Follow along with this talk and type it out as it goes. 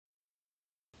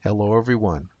Hello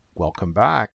everyone, welcome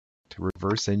back to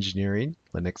Reverse Engineering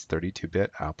Linux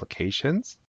 32-bit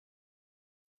Applications.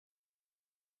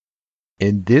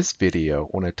 In this video, I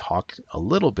want to talk a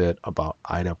little bit about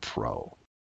idaPro.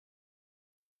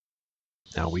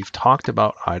 Now we've talked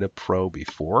about idaPro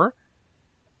before,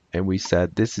 and we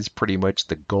said this is pretty much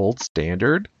the gold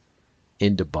standard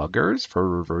in debuggers for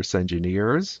reverse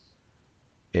engineers.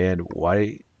 And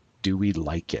why do we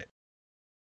like it?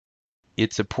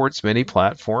 It supports many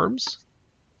platforms.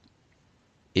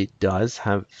 It does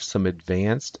have some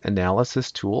advanced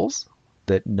analysis tools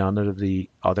that none of the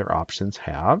other options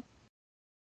have.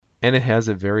 And it has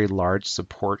a very large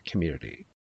support community.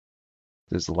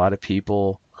 There's a lot of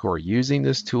people who are using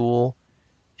this tool.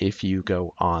 If you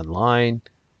go online,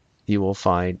 you will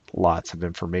find lots of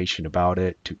information about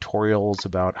it, tutorials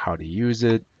about how to use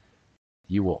it.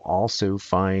 You will also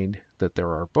find that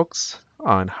there are books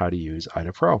on how to use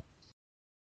idaPro.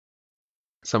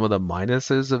 Some of the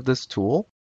minuses of this tool: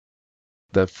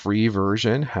 the free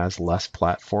version has less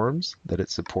platforms that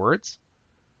it supports,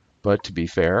 but to be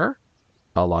fair,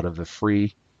 a lot of the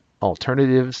free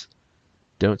alternatives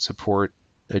don't support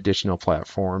additional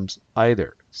platforms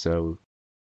either. So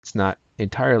it's not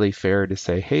entirely fair to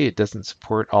say, hey, it doesn't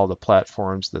support all the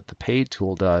platforms that the paid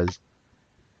tool does,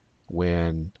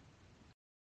 when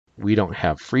we don't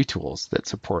have free tools that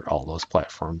support all those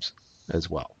platforms as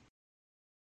well.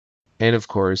 And of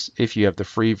course, if you have the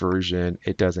free version,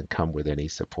 it doesn't come with any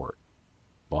support.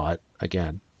 But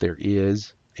again, there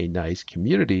is a nice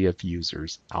community of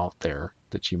users out there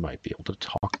that you might be able to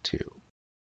talk to.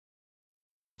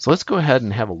 So let's go ahead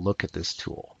and have a look at this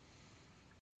tool.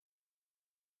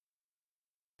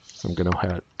 So I'm going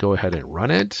to go ahead and run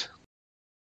it.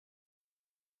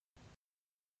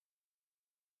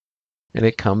 And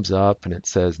it comes up and it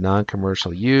says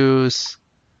non-commercial use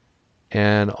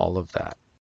and all of that.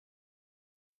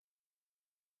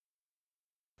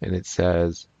 And it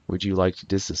says, would you like to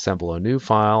disassemble a new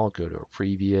file? Go to a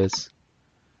previous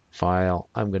file.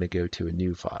 I'm going to go to a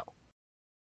new file.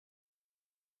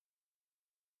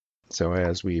 So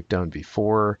as we've done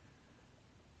before,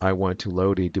 I want to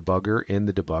load a debugger in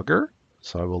the debugger.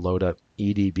 So I will load up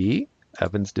EDB,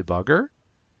 Evans Debugger,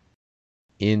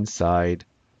 inside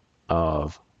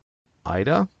of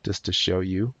IDA, just to show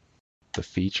you the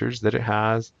features that it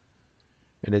has.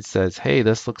 And it says, hey,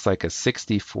 this looks like a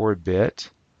 64-bit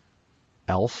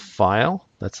ELF file.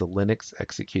 That's a Linux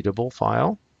executable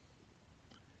file.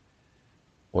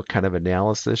 What kind of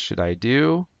analysis should I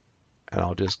do? And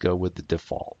I'll just go with the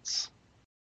defaults.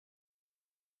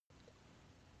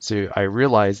 So I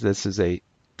realize this is a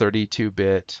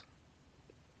 32-bit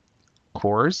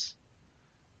course,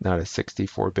 not a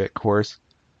 64-bit course,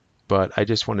 but I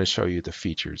just want to show you the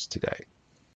features today.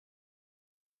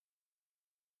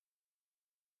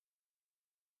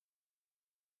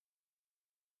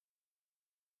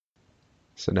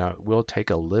 So now it will take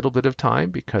a little bit of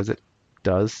time because it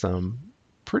does some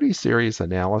pretty serious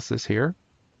analysis here.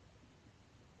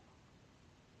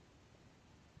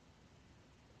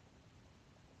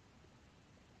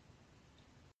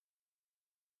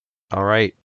 All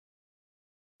right.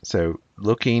 So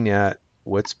looking at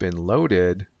what's been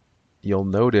loaded, you'll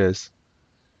notice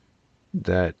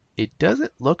that it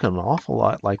doesn't look an awful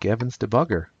lot like Evans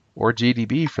Debugger, or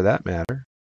GDB for that matter.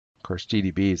 Of course,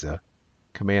 GDB is a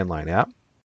command line app.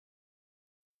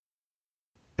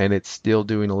 And it's still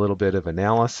doing a little bit of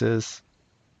analysis.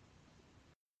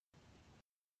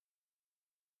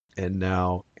 And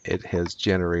now it has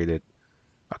generated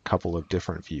a couple of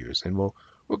different views. And we'll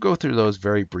go through those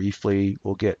very briefly.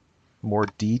 We'll get more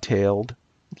detailed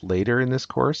later in this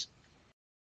course.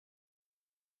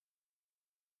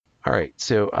 All right,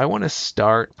 so I want to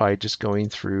start by just going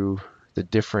through the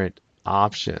different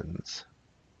options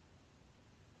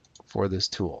for this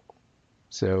tool.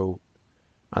 So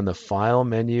on the File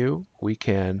menu, we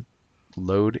can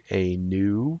load a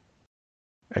new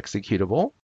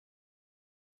executable.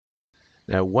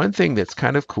 Now, one thing that's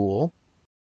kind of cool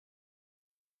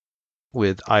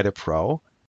with idaPro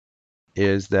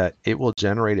is that it will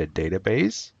generate a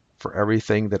database for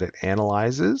everything that it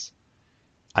analyzes.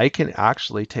 I can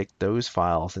actually take those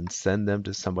files and send them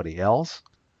to somebody else,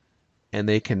 and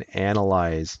they can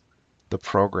analyze the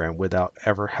program without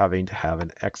ever having to have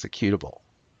an executable.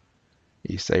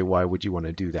 You say, why would you want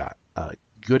to do that? A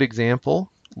good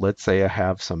example, let's say I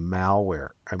have some malware.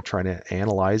 I'm trying to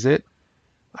analyze it.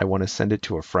 I want to send it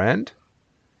to a friend.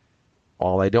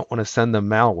 Well, I don't want to send them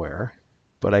malware,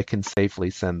 but I can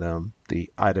safely send them the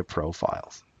idaPro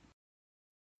files.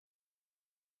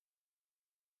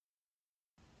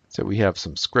 So we have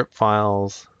some script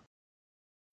files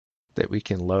that we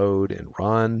can load and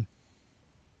run.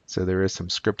 So there is some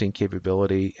scripting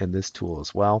capability in this tool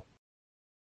as well.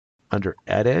 Under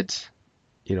Edit,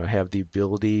 I have the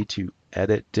ability to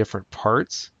edit different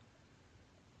parts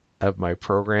of my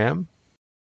program.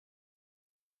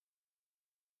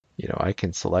 I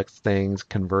can select things,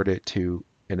 convert it to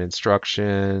an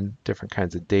instruction, different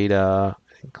kinds of data,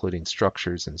 including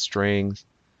structures and strings.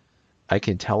 I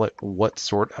can tell it what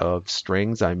sort of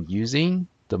strings I'm using,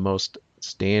 the most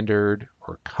standard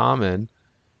or common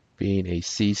being a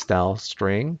C-style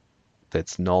string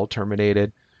that's null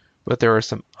terminated, but there are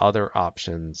some other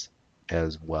options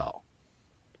as well.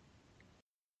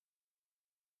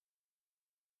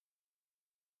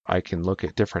 I can look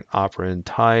at different operand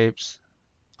types.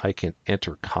 I can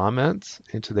enter comments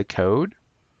into the code.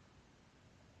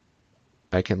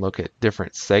 I can look at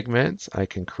different segments. I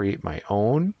can create my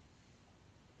own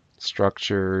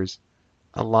structures,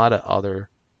 a lot of other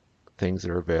things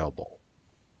that are available.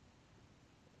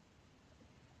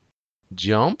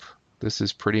 Jump. This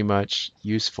is pretty much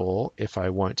useful if I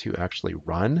want to actually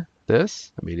run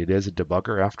this. I mean, it is a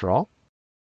debugger after all.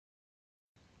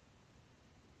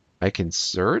 I can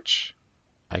search.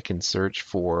 I can search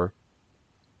for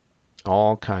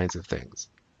all kinds of things.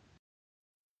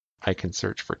 I can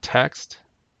search for text.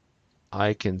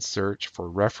 I can search for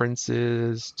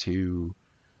references to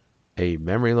a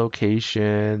memory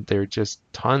location. There are just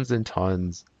tons and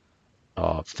tons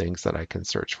of things that I can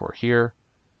search for here.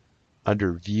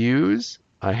 Under views,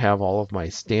 I have all of my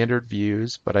standard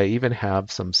views, but I even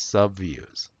have some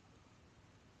sub-views.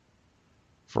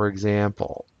 For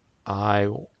example, I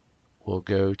will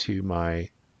go to my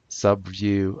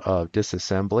sub-view of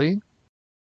disassembly,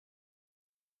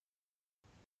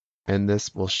 and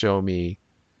this will show me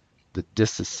the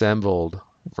disassembled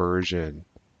version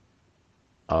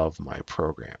of my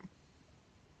program.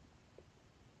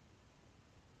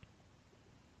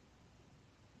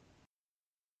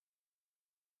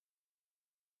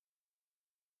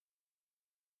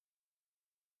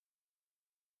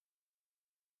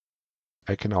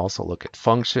 I can also look at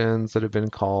functions that have been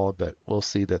called, but we'll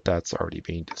see that that's already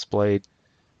being displayed,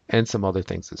 and some other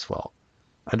things as well.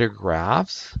 Under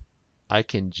graphs, I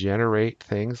can generate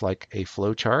things like a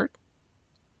flowchart.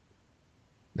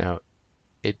 Now,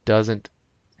 it doesn't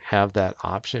have that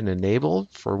option enabled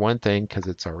for one thing because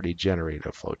it's already generated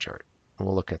a flowchart. And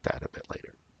we'll look at that a bit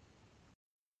later.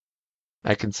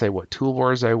 I can say what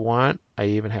toolbars I want. I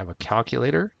even have a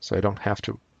calculator, so I don't have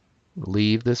to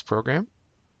leave this program.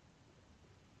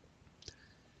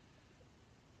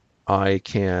 I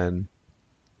can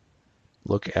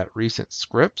look at recent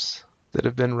scripts that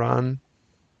have been run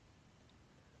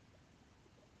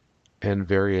and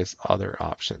various other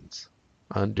options.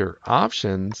 Under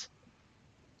options,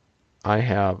 I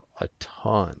have a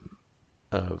ton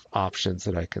of options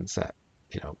that I can set.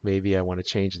 Maybe I want to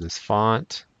change this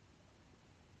font.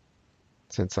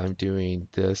 Since I'm doing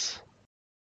this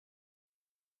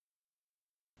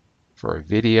for a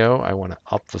video, I want to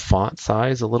up the font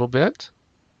size a little bit.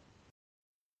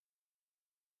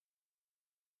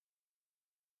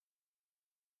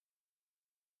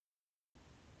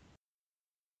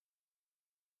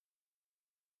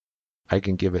 I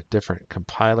can give it different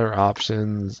compiler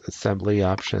options, assembly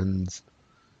options.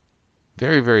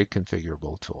 Very, very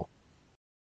configurable tool.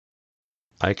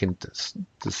 I can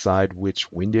decide which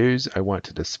windows I want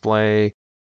to display,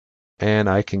 and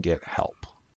I can get help.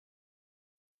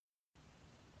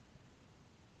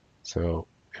 So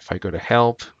if I go to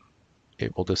help,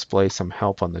 it will display some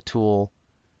help on the tool.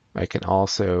 I can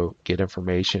also get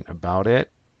information about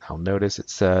it. I'll notice it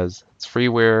says it's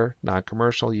freeware,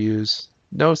 non-commercial use,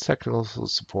 no technical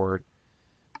support,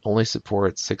 only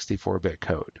supports 64-bit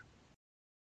code.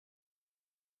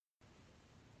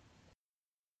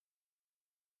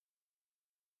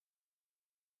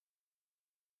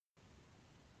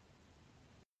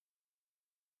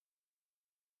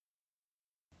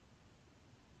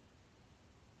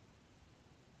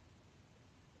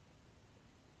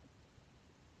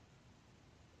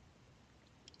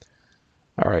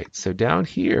 All right, so down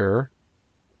here,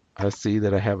 I see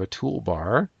that I have a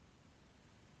toolbar,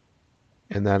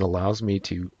 and that allows me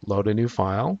to load a new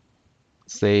file,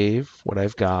 save what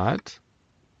I've got.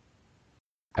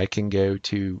 I can go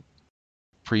to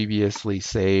previously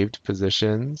saved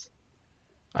positions.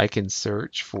 I can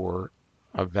search for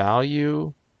a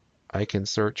value. I can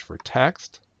search for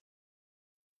text,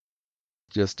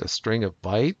 just a string of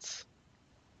bytes.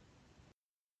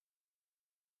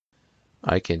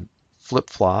 I can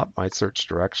flip-flop my search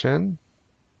direction.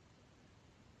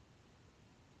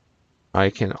 I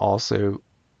can also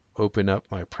open up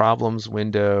my problems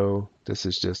window. This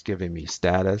is just giving me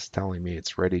status, telling me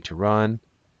it's ready to run.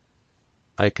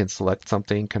 I can select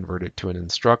something, convert it to an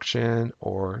instruction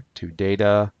or to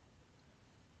data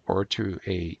or to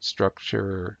a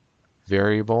structure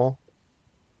variable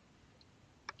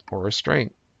or a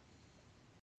string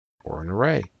or an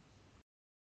array.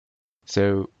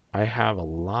 So I have a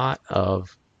lot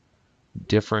of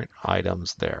different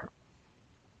items there.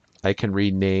 I can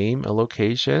rename a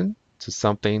location to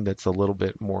something that's a little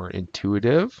bit more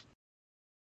intuitive.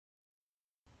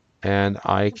 And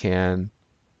I can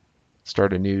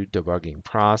start a new debugging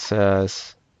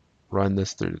process, run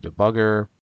this through the debugger,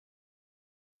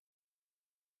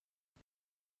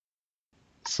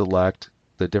 select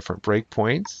the different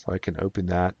breakpoints. So I can open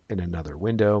that in another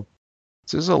window.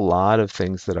 So there's a lot of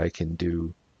things that I can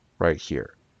do right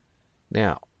here.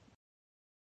 Now,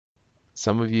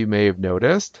 some of you may have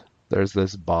noticed there's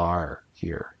this bar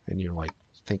here, and you're like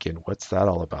thinking, what's that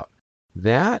all about?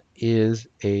 That is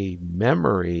a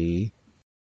memory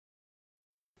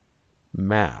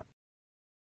map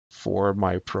for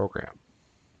my program.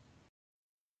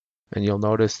 And you'll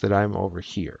notice that I'm over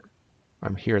here.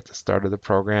 I'm here at the start of the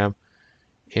program.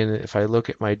 And if I look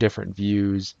at my different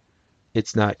views,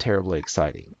 it's not terribly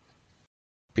exciting.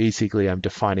 Basically, I'm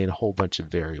defining a whole bunch of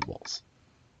variables.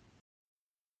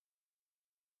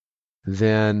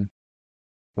 Then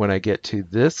when I get to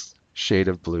this shade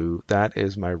of blue, that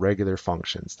is my regular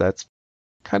functions. That's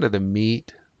kind of the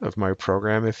meat of my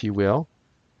program, if you will.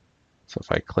 So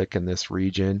if I click in this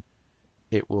region,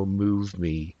 it will move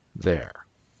me there.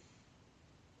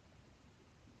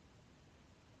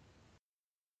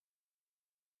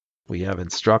 We have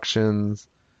instructions,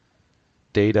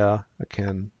 data,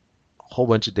 again, a whole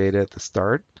bunch of data at the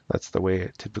start. That's the way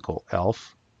a typical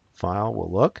ELF file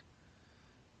will look.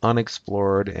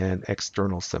 Unexplored and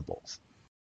external symbols.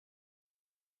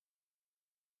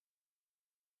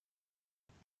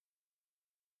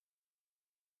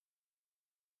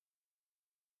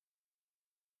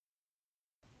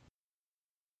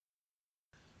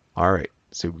 All right,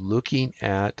 so looking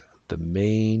at the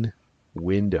main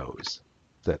windows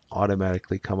that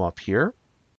automatically come up here,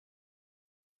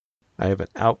 I have an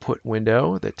output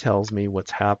window that tells me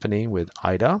what's happening with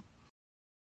IDA.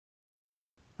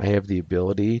 I have the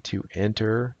ability to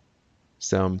enter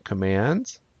some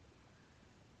commands.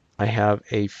 I have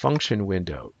a function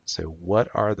window. So what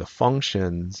are the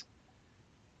functions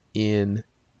in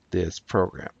this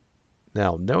program?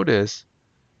 Now notice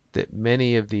that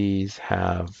many of these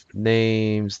have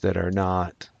names that are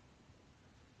not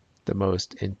the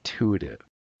most intuitive.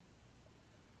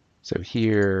 So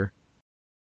here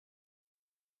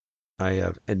I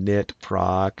have init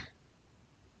proc,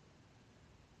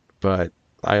 but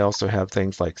I also have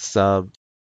things like sub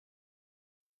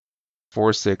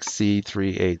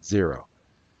 46C380.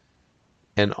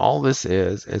 And all this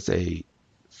is a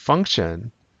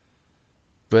function,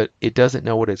 but it doesn't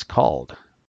know what it's called.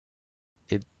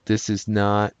 This is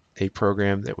not a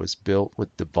program that was built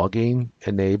with debugging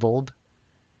enabled.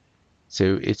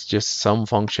 So it's just some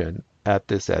function at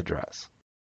this address.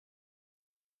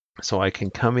 So I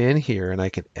can come in here and I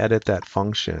can edit that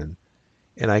function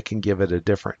and I can give it a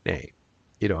different name.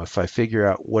 You know, if I figure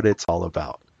out what it's all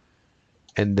about,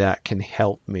 and that can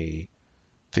help me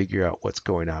figure out what's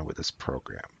going on with this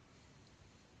program.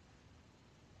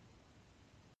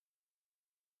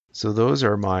 So those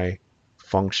are my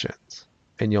functions.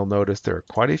 And you'll notice there are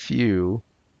quite a few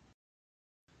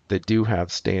that do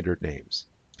have standard names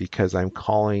because I'm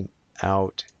calling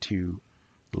out to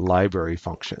library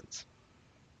functions.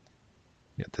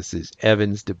 This is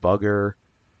Evan's debugger.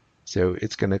 So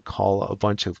it's going to call a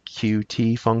bunch of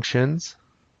Qt functions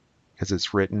because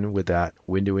it's written with that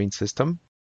windowing system.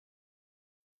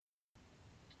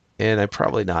 And I'm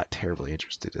probably not terribly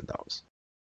interested in those.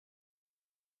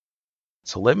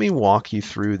 So let me walk you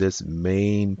through this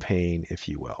main pane, if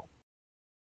you will.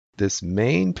 This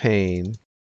main pane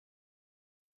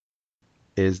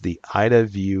is the IDA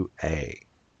view A.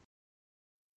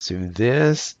 So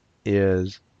this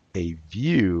is a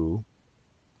view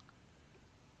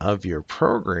of your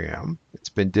program. It's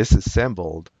been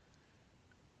disassembled,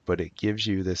 but it gives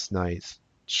you this nice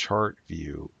chart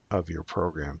view of your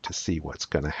program to see what's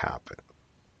going to happen.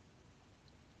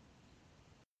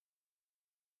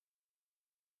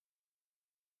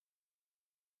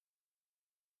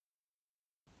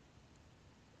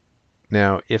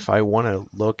 Now, if I want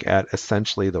to look at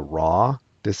essentially the raw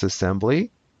disassembly,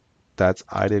 that's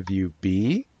IDA view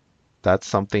B. That's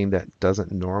something that doesn't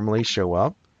normally show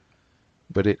up,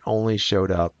 but it only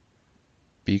showed up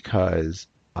because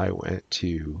I went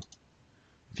to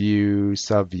view,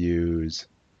 subviews,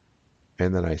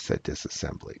 and then I said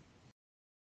disassembly.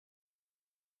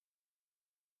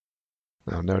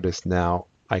 Now notice now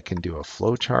I can do a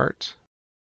flow chart,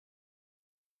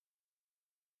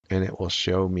 and it will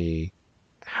show me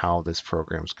how this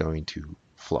program is going to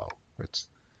flow. It's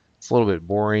a little bit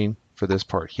boring for this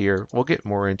part here. We'll get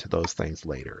more into those things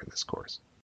later in this course.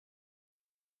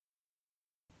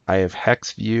 I have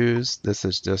hex views. This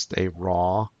is just a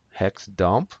raw hex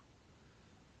dump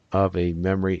of a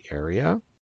memory area.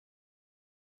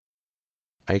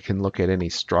 I can look at any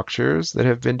structures that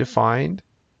have been defined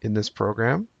in this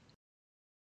program,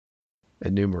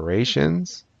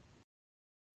 enumerations,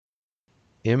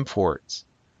 imports.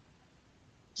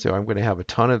 So I'm going to have a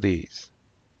ton of these.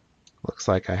 Looks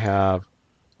like I have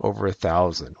over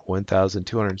 1,000,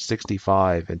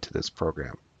 1,265 into this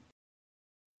program.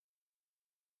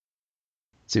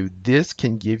 So this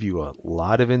can give you a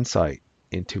lot of insight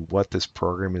into what this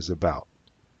program is about.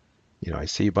 You know, I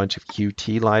see a bunch of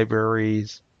Qt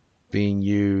libraries being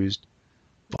used,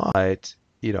 but,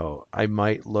 you know, I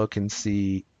might look and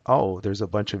see, oh, there's a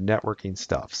bunch of networking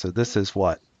stuff. So this is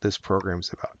what this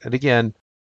program's about. And again,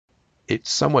 it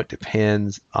somewhat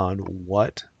depends on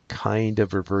what kind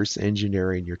of reverse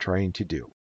engineering you're trying to do.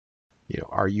 You know,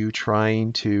 are you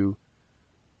trying to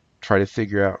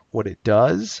figure out what it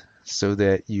does so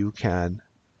that you can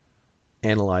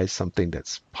analyze something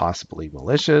that's possibly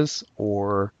malicious,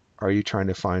 or are you trying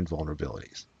to find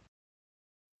vulnerabilities?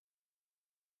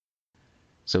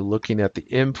 So looking at the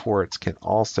imports can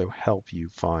also help you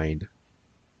find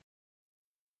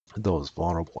those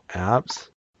vulnerable apps.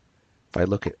 If I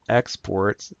look at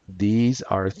exports, these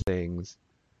are things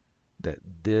that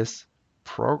this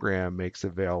program makes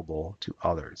available to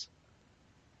others.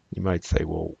 You might say,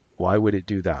 well, why would it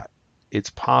do that? It's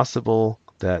possible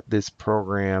that this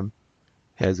program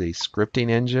has a scripting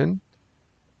engine,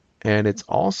 and it's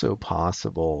also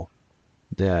possible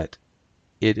that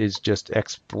it is just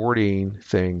exporting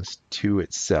things to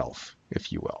itself,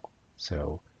 if you will.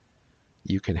 So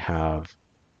you can have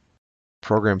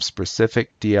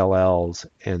program-specific DLLs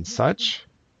and such,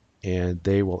 and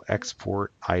they will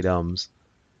export items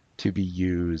to be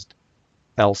used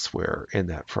elsewhere in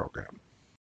that program.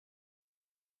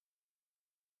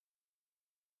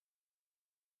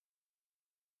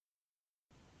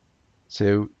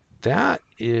 So that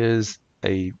is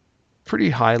a pretty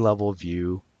high-level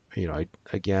view. You know,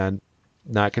 again,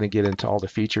 not going to get into all the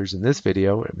features in this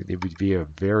video. I mean, it would be a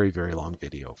very, very long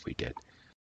video if we did.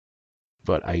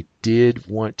 But I did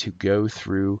want to go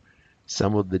through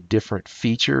some of the different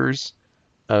features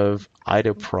of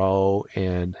idaPro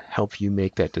and help you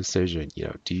make that decision. You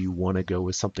know, do you want to go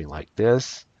with something like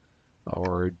this,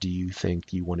 or do you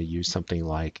think you want to use something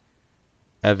like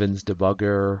Evans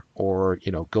Debugger, or,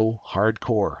 you know, go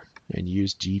hardcore and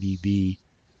use GDB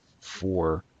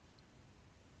for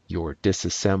your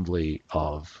disassembly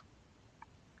of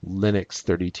Linux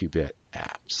 32-bit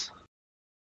apps.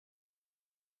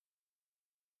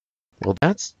 Well,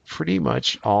 that's pretty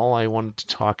much all I wanted to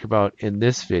talk about in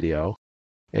this video.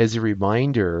 As a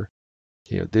reminder,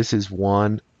 you know, this is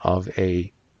one of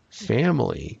a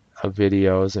family of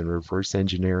videos in reverse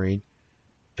engineering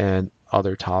and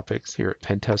other topics here at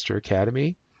Pentester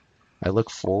Academy. I look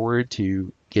forward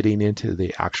to getting into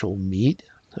the actual meat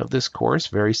of this course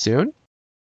very soon,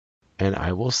 and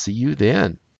I will see you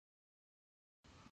then.